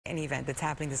an event that's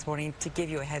happening this morning to give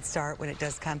you a head start when it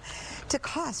does come to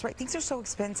cost, right? Things are so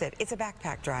expensive. It's a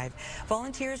backpack drive.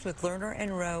 Volunteers with Lerner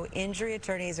Rowe injury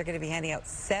attorneys are going to be handing out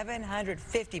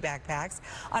 750 backpacks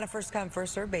on a first-come,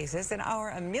 first-served basis. And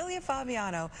our Amelia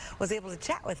Fabiano was able to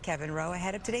chat with Kevin Rowe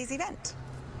ahead of today's event.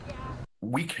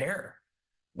 We care.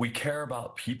 We care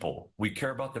about people. We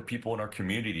care about the people in our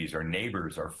communities, our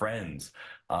neighbors, our friends.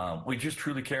 We just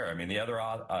truly care. I mean, the other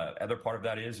part of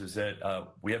that is that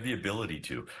we have the ability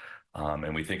to,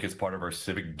 and we think it's part of our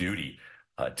civic duty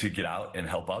to get out and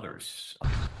help others.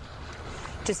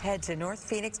 Just head to North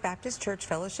Phoenix Baptist Church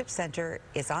Fellowship Center.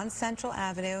 It's on Central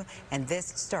Avenue, and this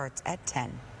starts at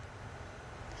 10.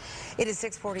 It is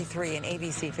 6:43, and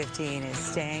ABC 15 is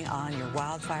staying on your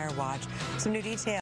wildfire watch. Some new details.